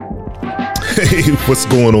Hey, what's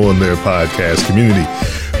going on there, podcast community?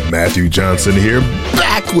 Matthew Johnson here,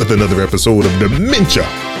 back with another episode of Dementia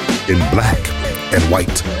in Black and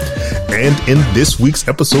White. And in this week's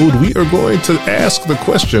episode, we are going to ask the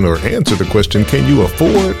question or answer the question, can you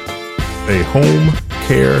afford a home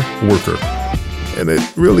care worker? And it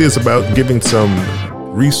really is about giving some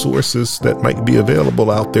resources that might be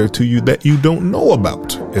available out there to you that you don't know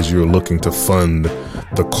about as you're looking to fund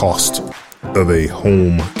the cost of a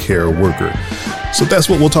home care worker. So that's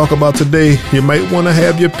what we'll talk about today. You might want to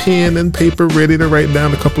have your pen and paper ready to write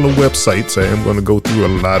down a couple of websites. I am going to go through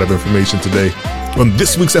a lot of information today on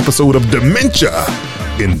this week's episode of Dementia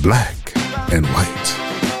in Black and White.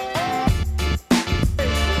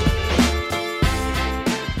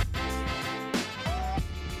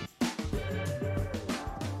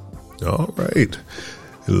 All right,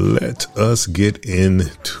 let us get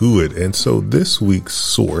into it. And so this week's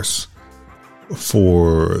source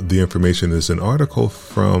for the information is an article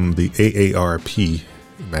from the AARP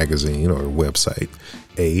magazine or website.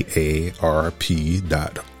 AARP.org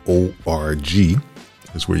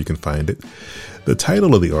is where you can find it. The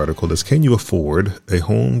title of the article is Can You Afford a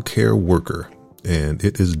Home Care Worker? And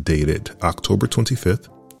it is dated October 25th,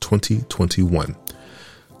 2021.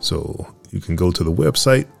 So you can go to the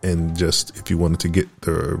website and just, if you wanted to get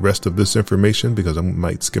the rest of this information, because I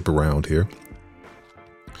might skip around here,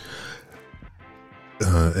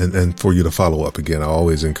 and for you to follow up again, I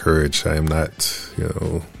always encourage, I am not,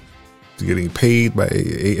 getting paid by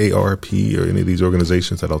AARP or any of these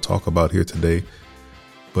organizations that I'll talk about here today.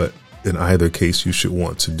 But in either case, you should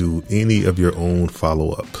want to do any of your own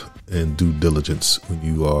follow up and due diligence when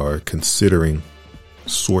you are considering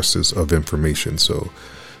sources of information. So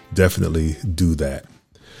definitely do that.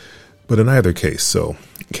 But in either case, so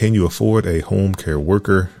can you afford a home care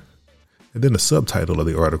worker? And then the subtitle of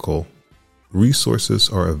the article, resources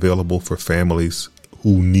are available for families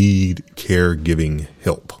who need caregiving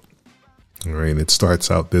help. All right. And it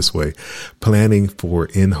starts out this way. Planning for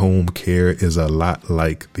in-home care is a lot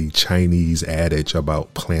like the Chinese adage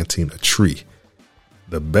about planting a tree.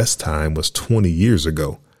 The best time was 20 years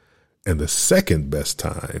ago, and the second best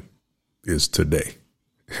time is today.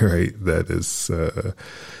 Right. That is a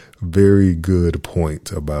very good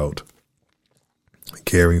point about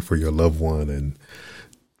caring for your loved one and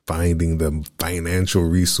finding the financial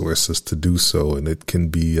resources to do so. And it can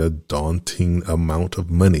be a daunting amount of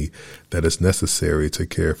money that is necessary to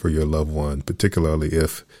care for your loved one, particularly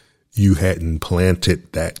if you hadn't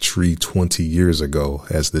planted that tree 20 years ago,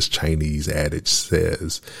 as this Chinese adage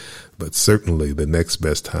says. But certainly the next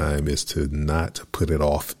best time is to not put it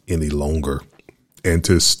off any longer and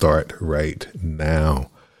to start right now.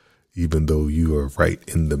 Even though you are right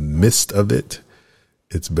in the midst of it,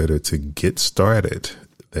 it's better to get started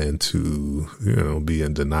than to, be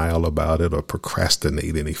in denial about it or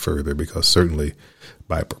procrastinate any further, because certainly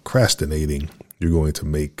by procrastinating, you're going to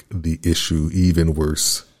make the issue even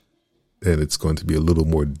worse. And it's going to be a little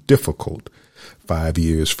more difficult 5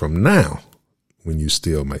 years from now when you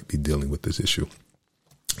still might be dealing with this issue.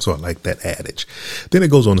 So I like that adage. Then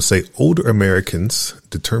it goes on to say older Americans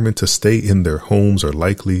determined to stay in their homes are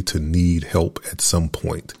likely to need help at some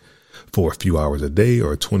point for a few hours a day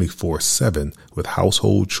or 24/7 with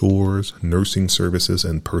household chores, nursing services,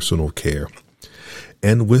 and personal care.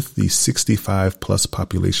 And with the 65 plus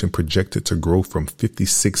population projected to grow from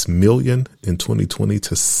 56 million in 2020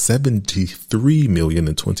 to 73 million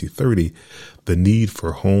in 2030, the need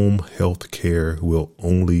for home health care will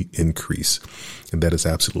only increase. And that is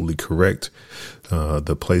absolutely correct.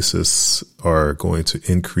 The places are going to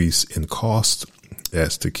increase in cost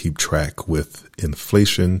as to keep track with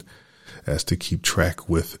inflation, as to keep track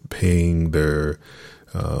with paying their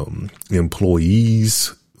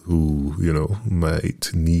employees who,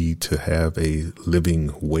 might need to have a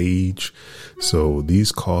living wage. So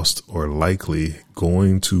these costs are likely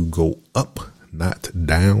going to go up, not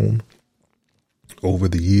down, over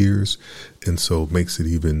the years. And so it makes it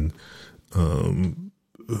even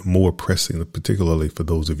more pressing, particularly for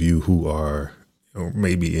those of you who are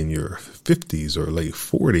maybe in your 50s or late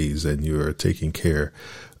 40s and you're taking care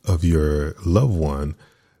of your loved one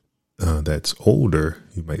that's older.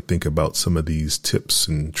 You might think about some of these tips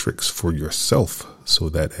and tricks for yourself so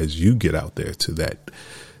that as you get out there to that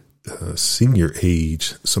senior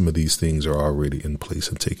age, some of these things are already in place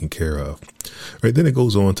and taken care of. All right. Then it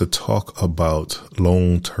goes on to talk about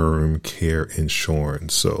long-term care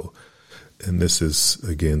insurance. So, and this is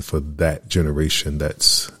again for that generation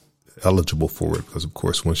that's eligible for it, because of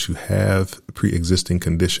course, once you have pre-existing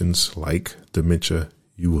conditions like dementia,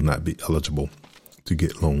 you will not be eligible to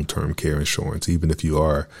get long-term care insurance, even if you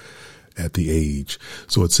are at the age.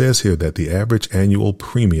 So it says here that the average annual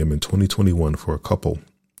premium in 2021 for a couple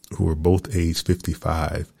who were both age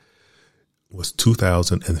 55 was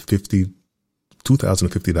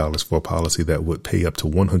 $2,050 for a policy that would pay up to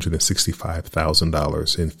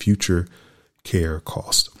 $165,000 in future care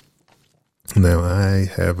costs. Now, I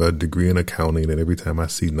have a degree in accounting, and every time I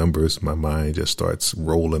see numbers, my mind just starts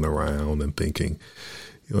rolling around and thinking,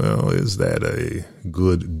 well, is that a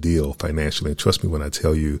good deal financially? And trust me when I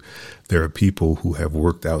tell you, there are people who have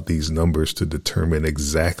worked out these numbers to determine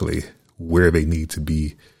exactly where they need to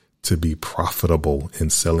be profitable in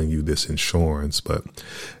selling you this insurance. But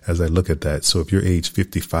as I look at that, so if you're age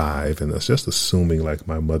 55, and that's just assuming like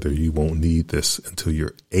my mother, you won't need this until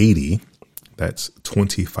you're 80, that's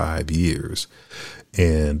 25 years.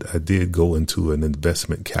 And I did go into an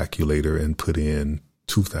investment calculator and put in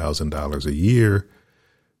 $2,000 a year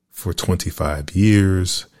for 25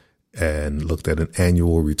 years and looked at an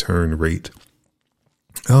annual return rate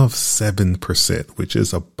of 7%, which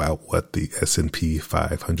is about what the S&P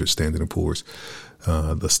 500 Standard & Poor's,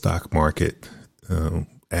 the stock market,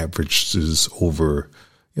 averages over,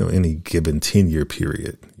 any given 10-year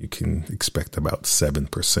period. You can expect about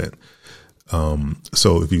 7%.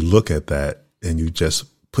 So if you look at that and you just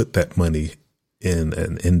put that money in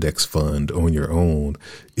an index fund on your own,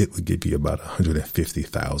 it would give you about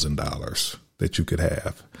 $150,000 that you could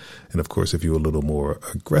have. And of course, if you're a little more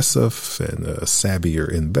aggressive and a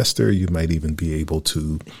savvier investor, you might even be able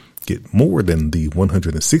to get more than the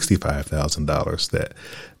 $165,000 that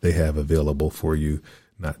they have available for you.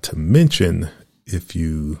 Not to mention, if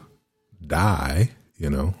you die,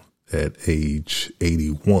 at age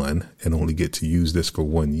 81 and only get to use this for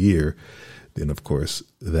 1 year, then of course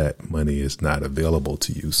that money is not available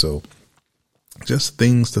to you. So just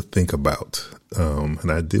things to think about. And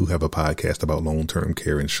I do have a podcast about long-term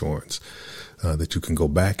care insurance that you can go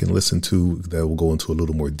back and listen to that will go into a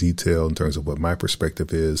little more detail in terms of what my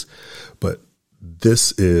perspective is. But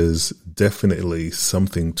this is definitely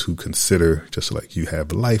something to consider, just like you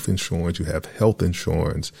have life insurance, you have health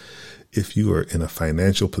insurance. If you are in a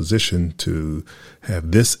financial position to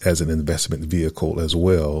have this as an investment vehicle as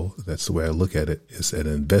well, that's the way I look at it. It's an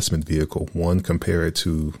investment vehicle. One, compare it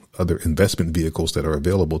to other investment vehicles that are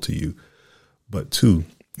available to you. But two,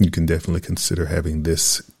 you can definitely consider having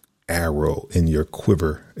this arrow in your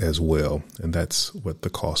quiver as well. And that's what the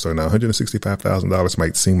costs are. Now, $165,000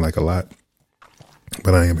 might seem like a lot,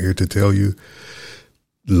 but I am here to tell you,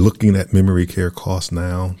 looking at memory care costs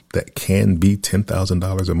now, that can be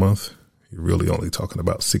 $10,000 a month. You're really only talking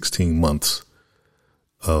about 16 months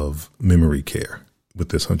of memory care with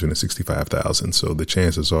this $165,000. So the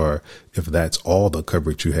chances are, if that's all the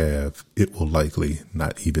coverage you have, it will likely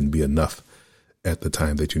not even be enough at the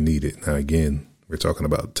time that you need it. Now, again, we're talking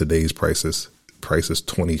about today's prices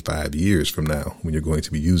 25 years from now, when you're going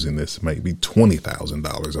to be using this, might be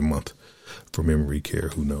 $20,000 a month for memory care.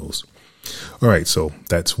 Who knows? All right. So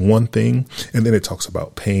that's one thing. And then it talks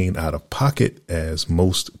about paying out of pocket, as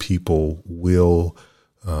most people will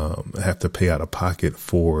have to pay out of pocket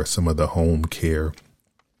for some of the home care,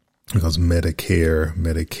 because Medicare,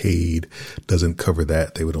 Medicaid doesn't cover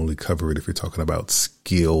that. They would only cover it if you're talking about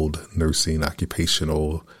skilled nursing,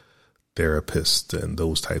 occupational therapists, and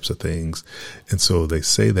those types of things. And so they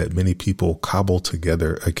say that many people cobble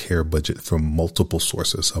together a care budget from multiple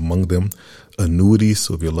sources, among them annuities.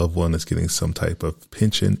 So if your loved one is getting some type of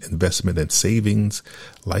pension, investment and savings,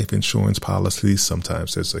 life insurance policies,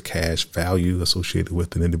 sometimes there's a cash value associated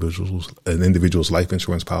with an individual's life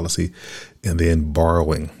insurance policy, and then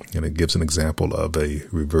borrowing. And it gives an example of a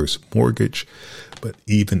reverse mortgage. But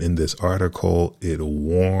even in this article, it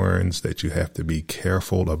warns that you have to be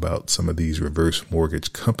careful about some of these reverse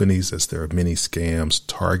mortgage companies, as there are many scams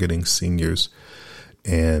targeting seniors,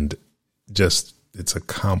 and just it's a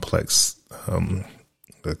complex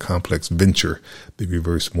venture, the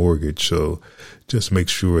reverse mortgage. So just make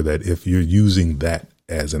sure that if you're using that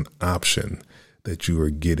as an option, that you are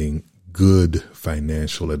getting good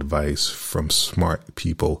financial advice from smart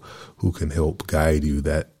people who can help guide you.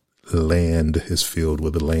 That land is filled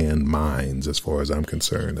with land mines, as far as I'm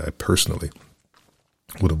concerned. I personally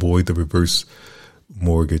would avoid the reverse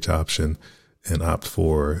mortgage option and opt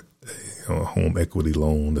for a home equity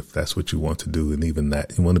loan if that's what you want to do. And even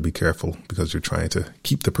that, you want to be careful, because you're trying to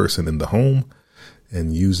keep the person in the home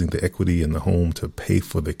and using the equity in the home to pay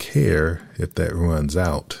for the care. If that runs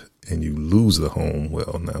out and you lose the home,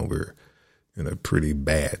 well, now we're in a pretty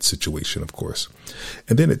bad situation, of course.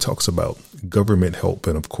 And then it talks about government help.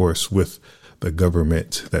 And of course, with the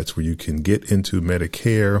government. That's where you can get into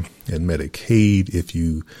Medicare and Medicaid if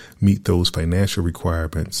you meet those financial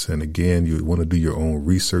requirements. And again, you want to do your own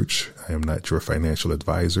research. I am not your financial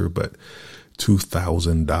advisor, but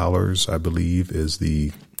 $2,000, I believe, is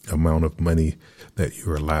the amount of money that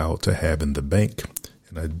you're allowed to have in the bank.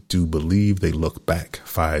 And I do believe they look back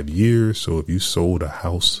 5 years. So if you sold a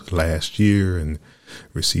house last year and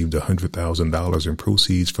received $100,000 in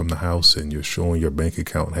proceeds from the house and you're showing your bank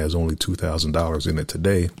account has only $2,000 in it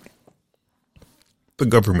today, the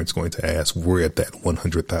government's going to ask, where'd that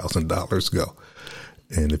 $100,000 go?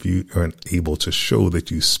 And if you aren't able to show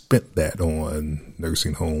that you spent that on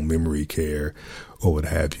nursing home, memory care, or what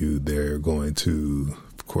have you, they're going to,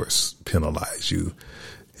 of course, penalize you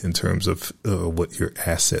in terms of what your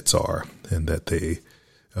assets are, and that they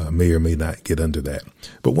may or may not get under that.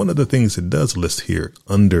 But one of the things it does list here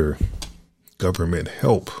under government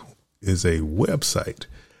help is a website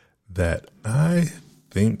that I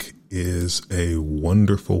think is a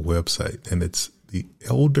wonderful website, and it's the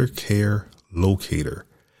Elder Care Locator.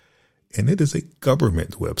 And it is a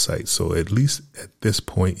government website. So at least at this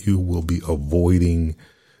point, you will be avoiding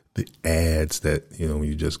the ads that,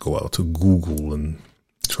 you just go out to Google and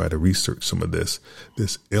try to research some of this.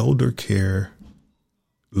 This Elder Care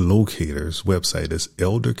Locator's website is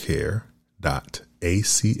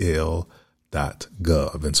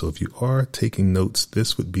eldercare.acl.gov. And so if you are taking notes,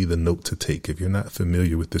 this would be the note to take if you're not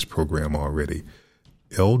familiar with this program already.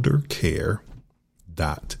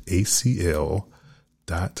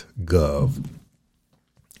 eldercare.acl.gov.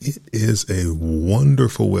 It is a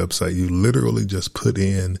wonderful website. You literally just put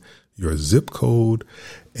in your zip code,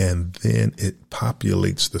 and then it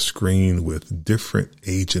populates the screen with different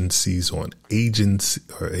agencies on aging,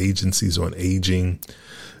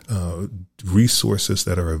 resources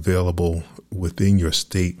that are available within your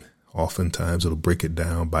state. Oftentimes it'll break it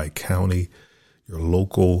down by county. Your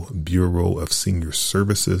local Bureau of Senior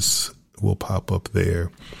Services will pop up there.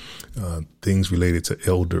 Things related to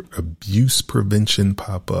elder abuse prevention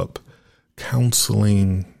pop up,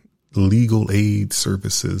 counseling, legal aid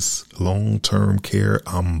services, long-term care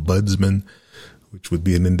ombudsman, which would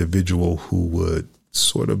be an individual who would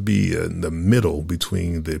sort of be in the middle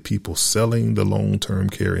between the people selling the long-term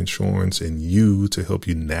care insurance and you to help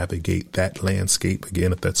you navigate that landscape.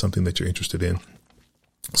 Again, if that's something that you're interested in.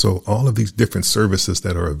 So all of these different services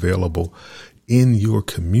that are available in your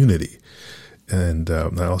community. And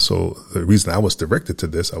also the reason I was directed to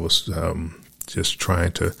this, I was just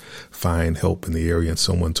trying to find help in the area, and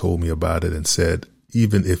someone told me about it and said,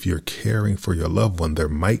 even if you're caring for your loved one, there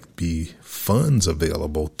might be funds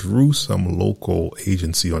available through some local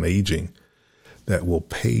agency on aging that will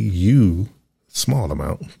pay you a small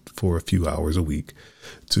amount for a few hours a week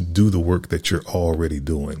to do the work that you're already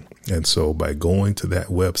doing. And so by going to that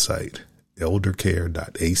website,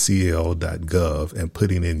 eldercare.acl.gov, and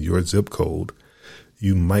putting in your zip code,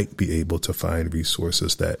 you might be able to find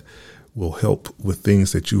resources that will help with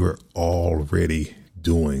things that you are already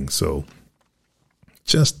doing. So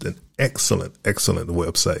just an excellent, excellent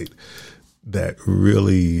website that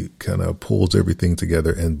really kind of pulls everything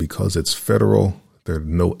together. And because it's federal, there are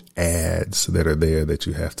no ads that are there that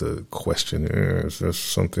you have to question. Is this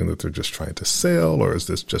something that they're just trying to sell, or is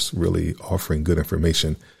this just really offering good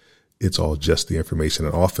information? It's all just the information.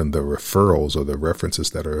 And often the referrals or the references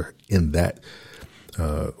that are in that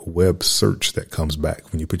web search that comes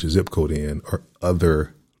back when you put your zip code in are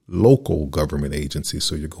other local government agencies.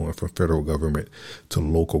 So you're going from federal government to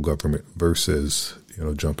local government versus,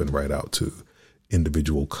 jumping right out to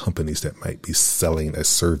individual companies that might be selling a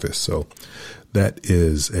service. So that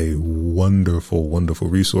is a wonderful, wonderful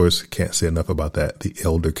resource. Can't say enough about that. The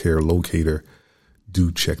Elder Care Locator. Do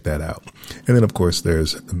check that out. And then, of course,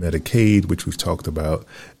 there's Medicaid, which we've talked about.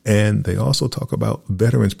 And they also talk about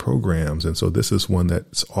veterans programs. And so this is one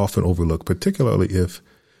that's often overlooked, particularly if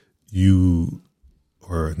you,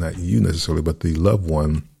 or not you necessarily, but the loved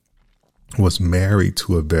one was married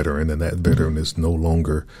to a veteran and that veteran is no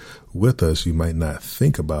longer with us. You might not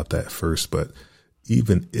think about that first, but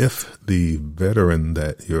even if the veteran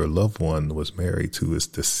that your loved one was married to is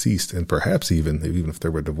deceased, and perhaps even if they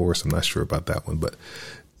were divorced, I'm not sure about that one, but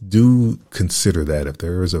do consider that if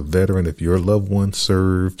there is a veteran, if your loved one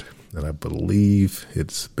served, and I believe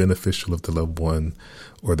it's beneficial if the loved one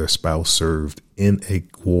or their spouse served in a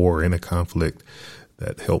war, in a conflict,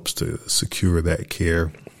 that helps to secure that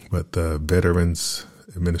care. But the Veterans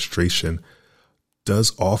Administration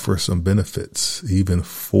does offer some benefits even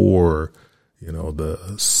for the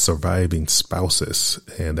surviving spouses,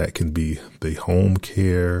 and that can be the home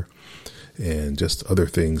care and just other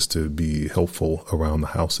things to be helpful around the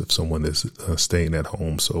house if someone is staying at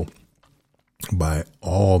home. So by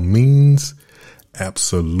all means,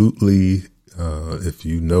 absolutely. If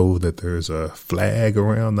you know that there's a flag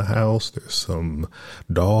around the house, there's some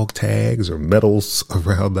dog tags or medals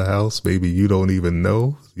around the house, maybe you don't even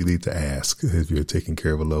know, you need to ask if you're taking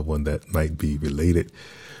care of a loved one that might be related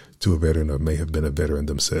to a veteran or may have been a veteran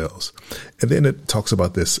themselves. And then it talks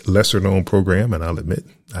about this lesser known program. And I'll admit,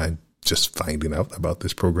 I'm just finding out about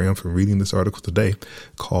this program from reading this article today,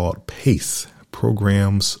 called PACE,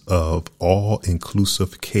 Programs of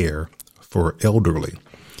All-Inclusive Care for Elderly.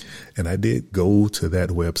 And I did go to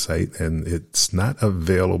that website, and it's not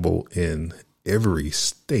available in every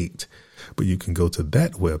state, but you can go to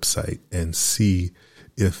that website and see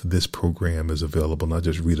if this program is available. And I'll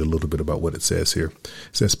just read a little bit about what it says here.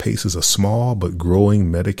 It says PACE is a small but growing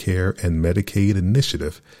Medicare and Medicaid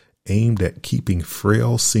initiative aimed at keeping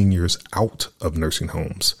frail seniors out of nursing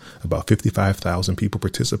homes. About 55,000 people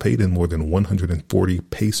participate in more than 140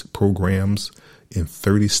 PACE programs in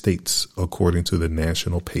 30 states, according to the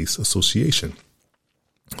National PACE Association.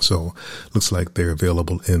 So looks like they're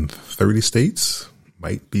available in 30 states,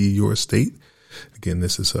 might be your state. Again,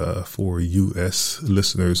 this is for U.S.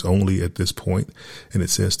 listeners only at this point. And it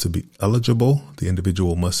says to be eligible, the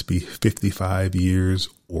individual must be 55 years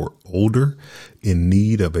or older, in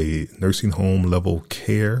need of a nursing home level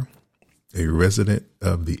care, a resident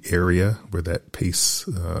of the area where that PACE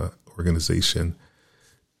organization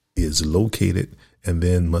is located, and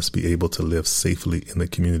then must be able to live safely in the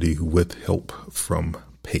community with help from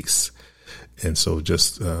PACE. And so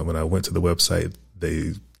just when I went to the website,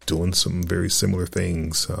 they doing some very similar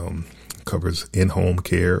things, covers in-home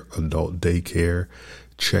care, adult daycare,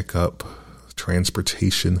 checkup,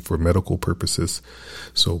 transportation for medical purposes.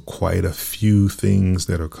 So quite a few things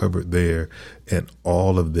that are covered there. And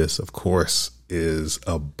all of this, of course, is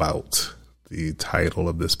about the title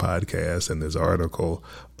of this podcast and this article,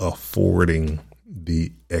 affording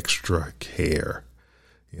the extra care.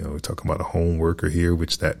 You know, we're talking about a home worker here,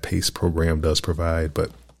 which that PACE program does provide,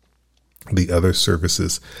 but the other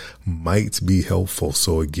services might be helpful.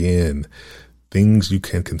 So again, things you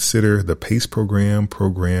can consider: the PACE program,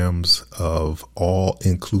 programs of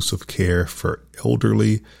all-inclusive care for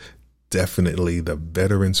elderly, definitely the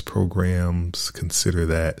veterans programs, consider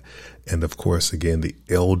that. And of course, again, the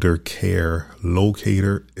elder care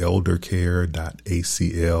locator,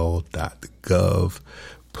 eldercare.acl.gov.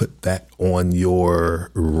 Put that on your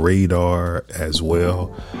radar as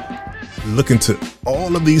well. Look into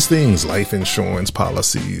all of these things, life insurance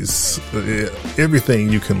policies, everything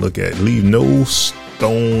you can look at. Leave no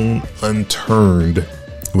stone unturned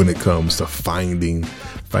when it comes to finding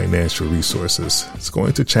financial resources. It's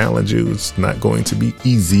going to challenge you. It's not going to be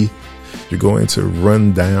easy. You're going to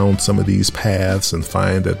run down some of these paths and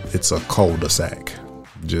find that it's a cul-de-sac,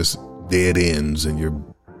 just dead ends, and you've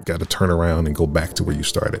got to turn around and go back to where you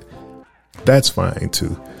started. That's fine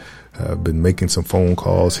too. I've been making some phone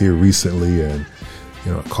calls here recently, and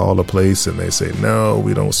I call a place and they say, no,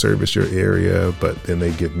 we don't service your area, but then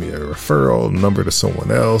they give me a referral number to someone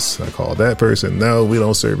else. I call that person, no, we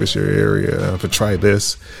don't service your area, I have to try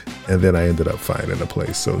this. And then I ended up finding a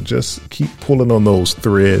place. So just keep pulling on those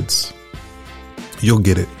threads. You'll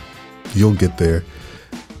get it. You'll get there.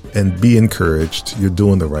 And be encouraged. You're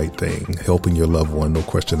doing the right thing, helping your loved one, no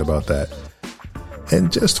question about that.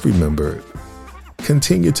 And just remember,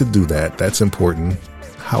 continue to do that. That's important.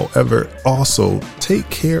 However, also take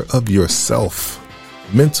care of yourself,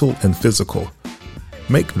 mental and physical.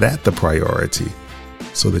 Make that the priority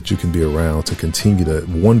so that you can be around to continue the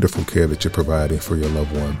wonderful care that you're providing for your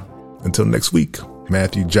loved one. Until next week,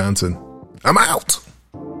 Matthew Johnson, I'm out.